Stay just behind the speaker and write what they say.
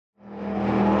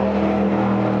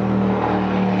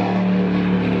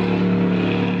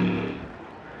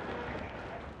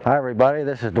Hi everybody,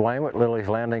 this is Dwayne with Lilley's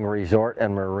Landing Resort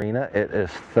and Marina. It is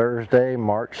Thursday,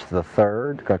 March the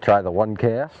 3rd. Gonna try the one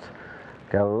cast.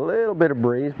 Got a little bit of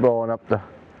breeze blowing up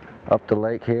the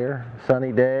lake here.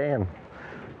 Sunny day and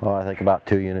I think about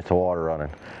 2 units of water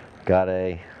running. Got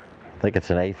I think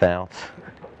it's an 1/8 ounce.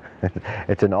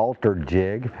 It's an altered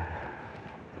jig.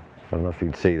 I don't know if you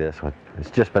can see this one.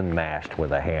 It's just been mashed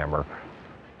with a hammer.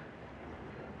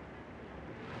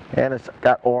 And it's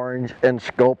got orange and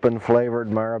sculpin flavored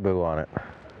marabou on it.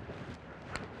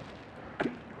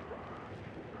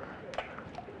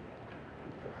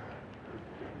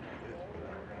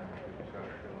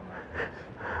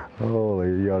 Oh,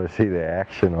 you ought to see the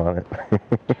action on it.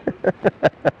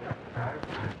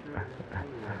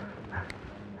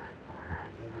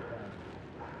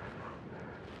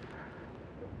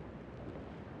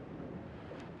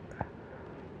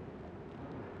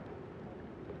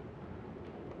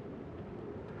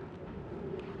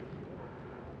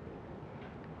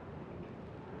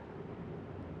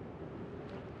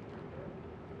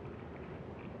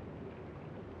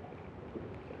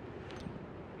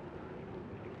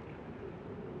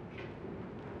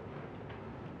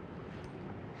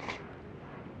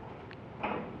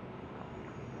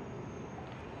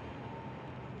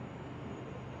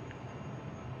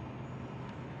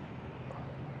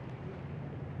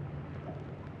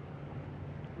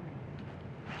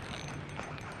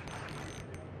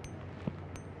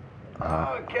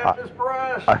 Oh, catch this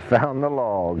brush! I found the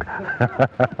log.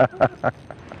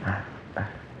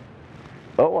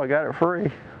 Oh, I got it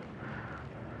free.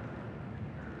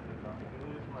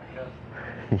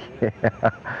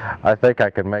 Yeah, I think I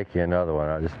could make you another one.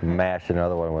 I'll just mash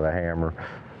another one with a hammer.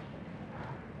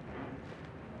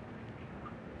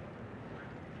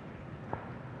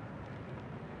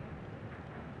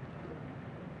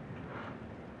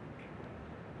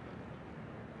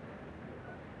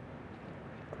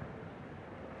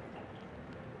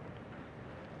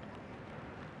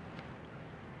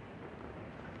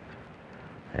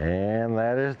 And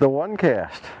that is the one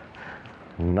cast.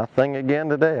 Nothing again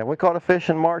today. Have we caught a fish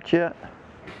in March yet?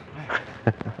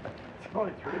 It's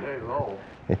only 3 days old.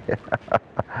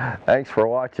 Yeah. Thanks for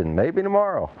watching. Maybe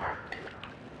tomorrow.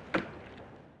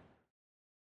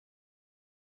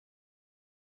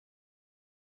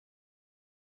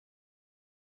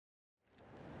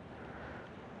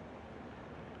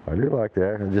 I do like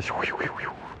that. And just Did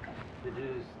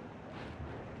you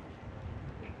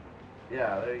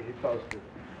yeah, he posted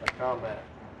a comment.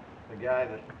 The guy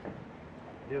that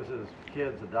gives his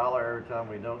kids $1 every time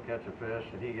we don't catch a fish,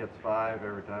 and he gets 5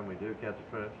 every time we do catch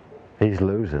a fish. he's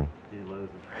losing. He's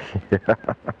losing.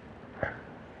 Yeah.